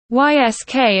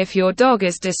YSK. If your dog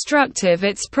is destructive,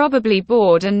 it's probably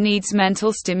bored and needs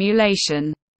mental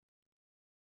stimulation.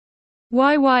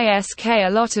 YSK. A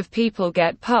lot of people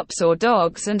get pups or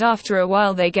dogs and after a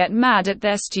while they get mad at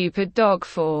their stupid dog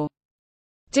for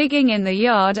digging in the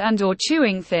yard and or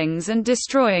chewing things and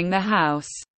destroying the house.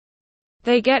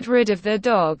 They get rid of the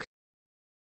dog.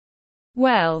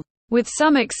 Well, with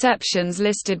some exceptions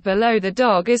listed below, the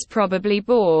dog is probably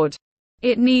bored.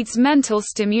 It needs mental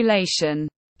stimulation.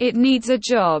 It needs a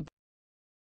job.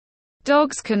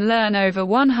 Dogs can learn over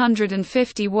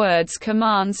 150 words,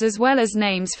 commands as well as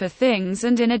names for things,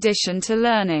 and in addition to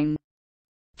learning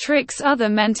tricks, other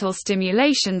mental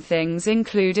stimulation things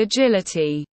include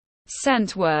agility,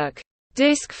 scent work,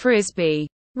 disc frisbee,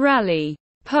 rally,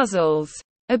 puzzles,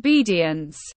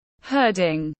 obedience,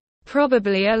 herding,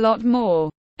 probably a lot more.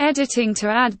 Editing to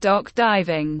add dock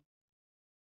diving.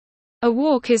 A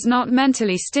walk is not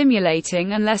mentally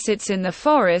stimulating unless it's in the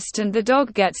forest and the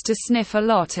dog gets to sniff a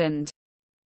lot and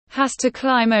has to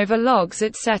climb over logs,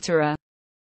 etc.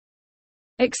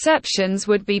 Exceptions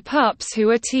would be pups who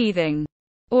are teething,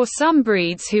 or some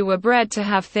breeds who were bred to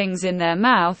have things in their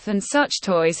mouth and such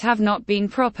toys have not been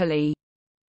properly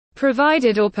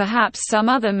provided, or perhaps some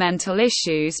other mental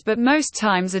issues, but most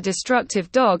times a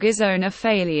destructive dog is owner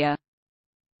failure.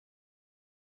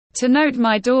 To note,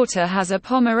 my daughter has a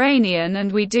Pomeranian and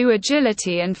we do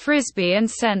agility and frisbee and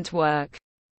scent work.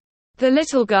 The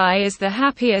little guy is the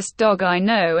happiest dog I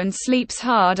know and sleeps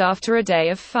hard after a day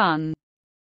of fun.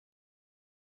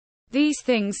 These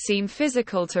things seem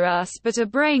physical to us but are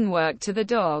brain work to the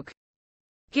dog.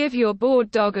 Give your bored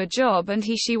dog a job and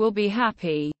she will be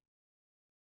happy.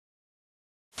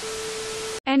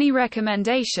 Any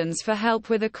recommendations for help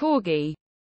with a corgi?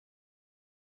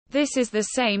 This is the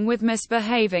same with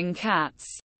misbehaving cats.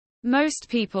 Most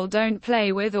people don't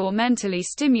play with or mentally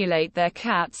stimulate their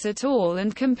cats at all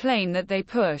and complain that they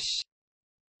push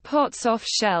pots off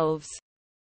shelves.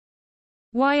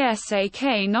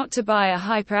 YSK. Not to buy a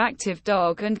hyperactive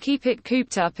dog and keep it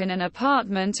cooped up in an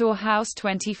apartment or house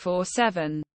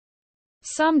 24/7.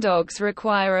 Some dogs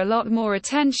require a lot more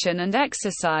attention and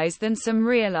exercise than some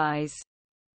realize.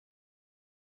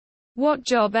 What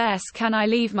jobs can I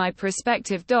leave my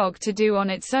prospective dog to do on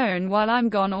its own while I'm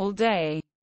gone all day?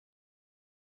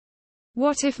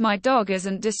 What if my dog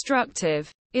isn't destructive?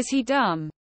 Is he dumb?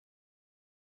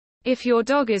 If your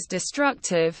dog is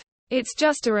destructive, it's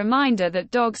just a reminder that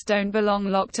dogs don't belong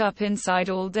locked up inside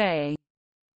all day.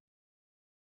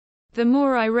 The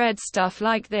more I read stuff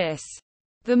like this,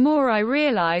 the more I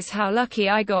realize how lucky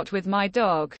I got with my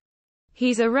dog.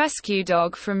 He's a rescue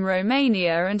dog from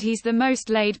Romania and he's the most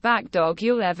laid-back dog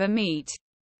you'll ever meet.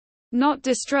 Not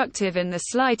destructive in the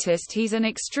slightest. He's an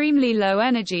extremely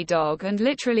low-energy dog and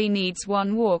literally needs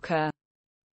one walker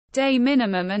day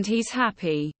minimum and he's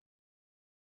happy.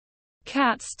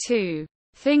 Cats too.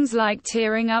 Things like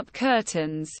tearing up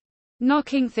curtains,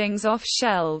 knocking things off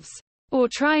shelves, or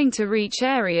trying to reach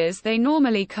areas they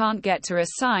normally can't get to are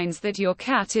signs that your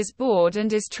cat is bored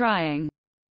and is trying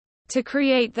to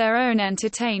create their own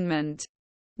entertainment.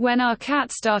 When our cat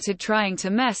started trying to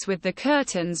mess with the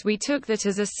curtains, we took that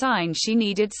as a sign she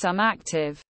needed some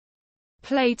active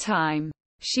playtime.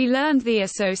 She learned the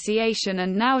association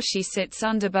and now she sits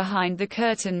under behind the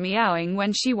curtain meowing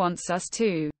when she wants us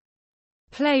to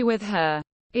play with her.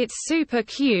 It's super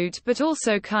cute but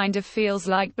also kind of feels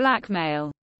like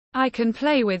blackmail. I can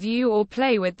play with you or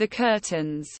play with the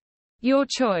curtains. Your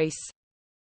choice.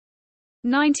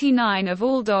 99 of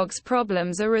all dogs'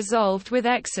 problems are resolved with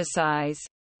exercise.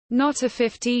 Not a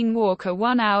 15 walk, a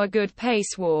 1 hour good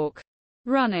pace walk.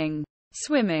 Running,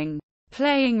 swimming,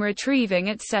 playing,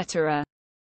 retrieving, etc.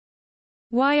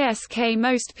 YSK.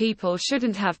 Most people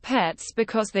shouldn't have pets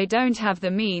because they don't have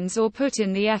the means or put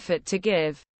in the effort to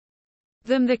give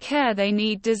them the care they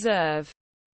deserve.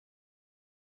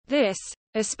 This,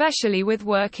 especially with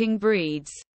working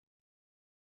breeds.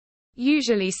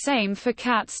 Usually same for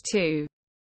cats too.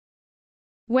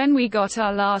 When we got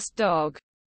our last dog,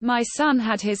 my son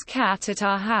had his cat at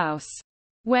our house.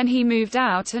 When he moved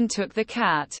out and took the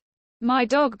cat, my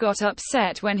dog got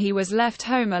upset when he was left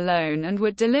home alone and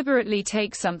would deliberately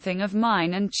take something of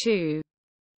mine and chew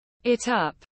it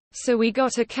up. So we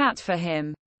got a cat for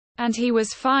him. And he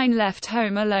was fine left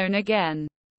home alone again.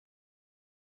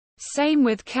 Same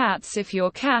with cats. If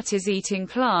your cat is eating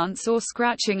plants or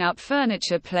scratching up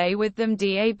furniture, play with them.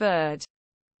 A bird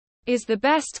is the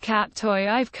best cat toy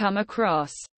I've come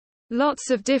across. Lots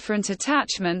of different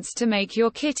attachments to make your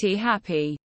kitty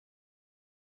happy.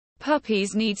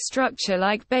 Puppies need structure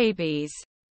like babies.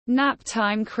 Nap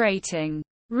time crating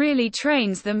really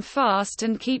trains them fast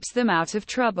and keeps them out of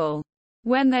trouble.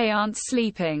 when they aren't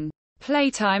sleeping.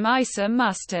 Playtime is a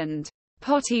must, and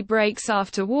potty breaks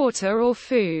after water or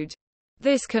food.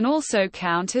 This can also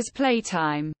count as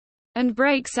playtime. And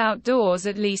breaks outdoors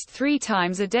at least 3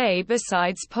 times a day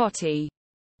besides potty.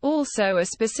 Also, a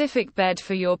specific bed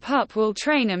for your pup will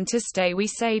train him to stay we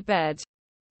say bed.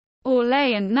 Or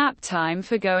lay and nap time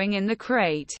for going in the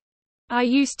crate. I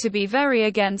used to be very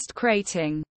against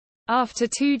crating. After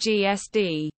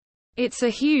 2GSD. It's a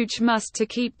huge must to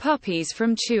keep puppies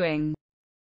from chewing.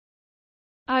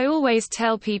 I always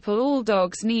tell people all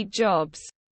dogs need jobs.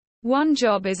 One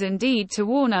job is indeed to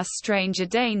warn us stranger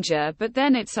danger, but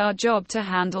then it's our job to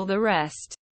handle the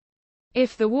rest.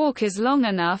 If the walk is long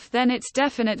enough, then it's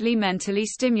definitely mentally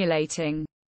stimulating.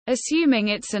 Assuming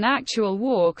it's an actual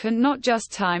walk and not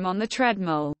just time on the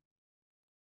treadmill.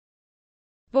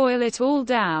 Boil it all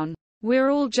down. We're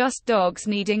all just dogs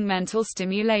needing mental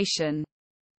stimulation.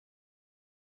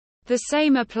 The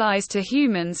same applies to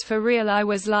humans for real. I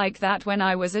was like that when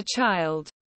I was a child.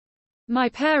 My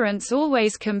parents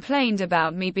always complained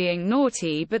about me being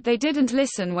naughty, but they didn't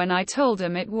listen when I told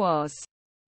them it was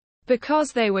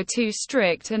because they were too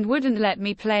strict and wouldn't let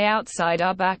me play outside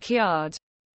our backyard.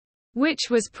 Which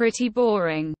was pretty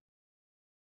boring.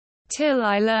 Till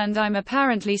I learned I'm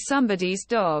apparently somebody's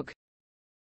dog.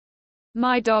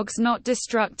 My dog's not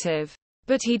destructive.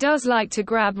 But he does like to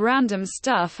grab random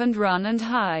stuff and run and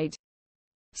hide.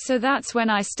 So that's when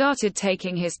I started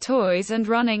taking his toys and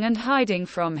running and hiding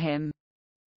from him.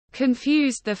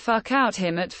 Confused the fuck out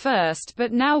him at first,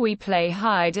 but now we play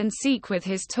hide and seek with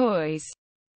his toys.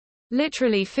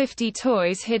 Literally 50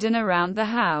 toys hidden around the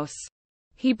house.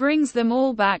 He brings them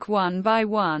all back one by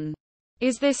one.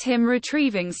 Is this him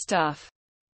retrieving stuff?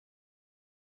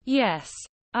 Yes.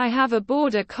 I have a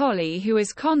border collie who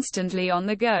is constantly on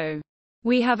the go.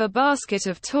 We have a basket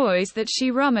of toys that she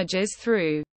rummages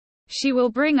through. She will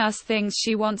bring us things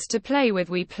she wants to play with.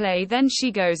 We play, then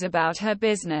she goes about her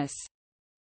business.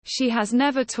 She has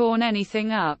never torn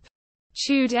anything up.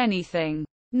 Chewed anything.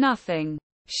 Nothing.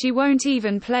 She won't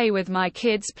even play with my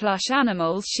kids' plush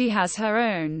animals. She has her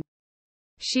own.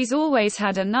 She's always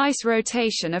had a nice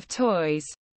rotation of toys.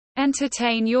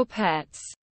 Entertain your pets.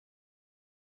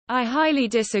 I highly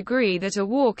disagree that a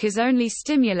walk is only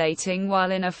stimulating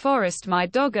while in a forest. My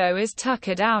doggo is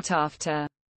tuckered out after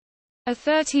a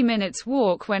 30 minutes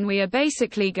walk when we are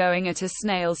basically going at a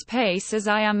snail's pace, as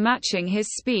I am matching his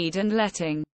speed and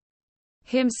letting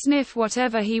him sniff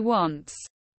whatever he wants.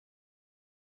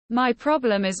 My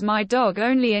problem is my dog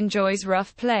only enjoys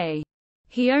rough play.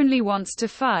 He only wants to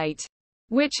fight.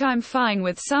 Which I'm fine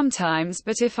with sometimes,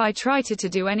 but if I try to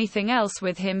do anything else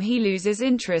with him, he loses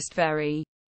interest very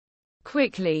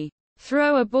quickly.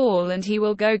 Throw a ball and he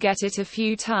will go get it a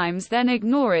few times, then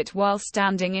ignore it while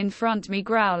standing in front me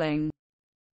growling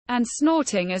and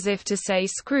snorting as if to say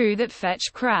screw that,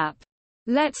 fetch crap.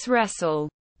 Let's wrestle.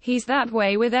 He's that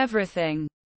way with everything.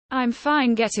 I'm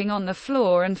fine getting on the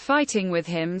floor and fighting with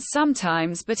him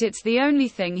sometimes, but it's the only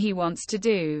thing he wants to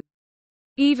do.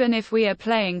 Even if we are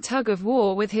playing tug of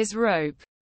war with his rope.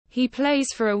 He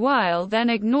plays for a while, then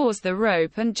ignores the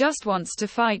rope and just wants to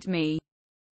fight me.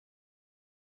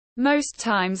 Most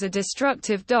times a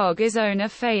destructive dog is owner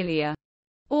failure.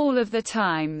 All of the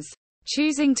times.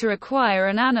 Choosing to acquire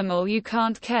an animal you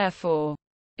can't care for,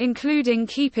 including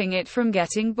keeping it from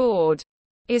getting bored,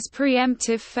 is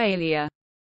preemptive failure.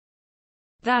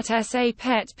 That's a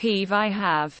pet peeve I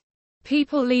have.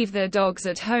 People leave their dogs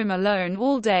at home alone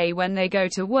all day when they go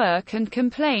to work and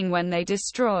complain when they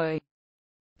destroy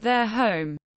their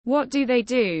home. What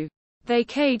do? They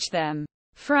cage them.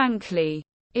 Frankly,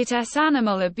 it's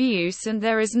animal abuse, and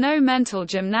there is no mental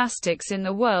gymnastics in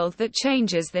the world that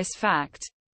changes this fact.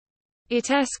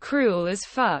 It's cruel as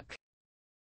fuck.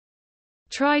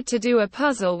 Tried to do a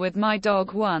puzzle with my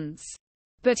dog once,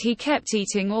 but he kept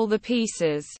eating all the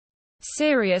pieces.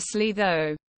 Seriously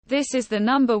though. This is the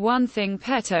number one thing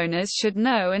pet owners should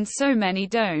know, and so many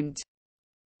don't.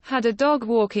 Had a dog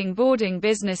walking boarding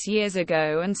business years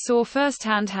ago and saw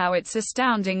firsthand how it's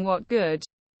astounding what good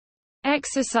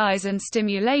exercise and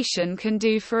stimulation can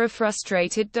do for a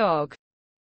frustrated dog.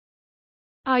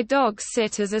 Dogs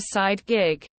sit as a side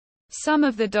gig. Some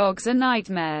of the dogs are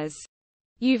nightmares.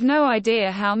 You've no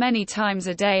idea how many times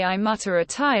a day I mutter a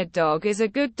tired dog is a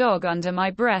good dog under my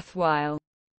breath while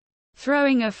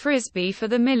throwing a frisbee for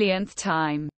the millionth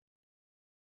time.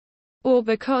 Or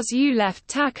because you left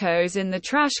tacos in the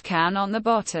trash can on the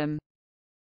bottom.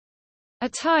 A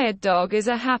tired dog is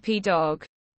a happy dog.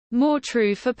 More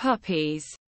true for puppies.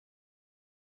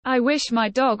 I wish my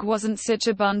dog wasn't such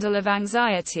a bundle of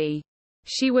anxiety.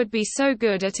 She would be so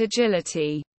good at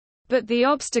agility. But the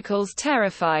obstacles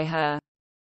terrify her.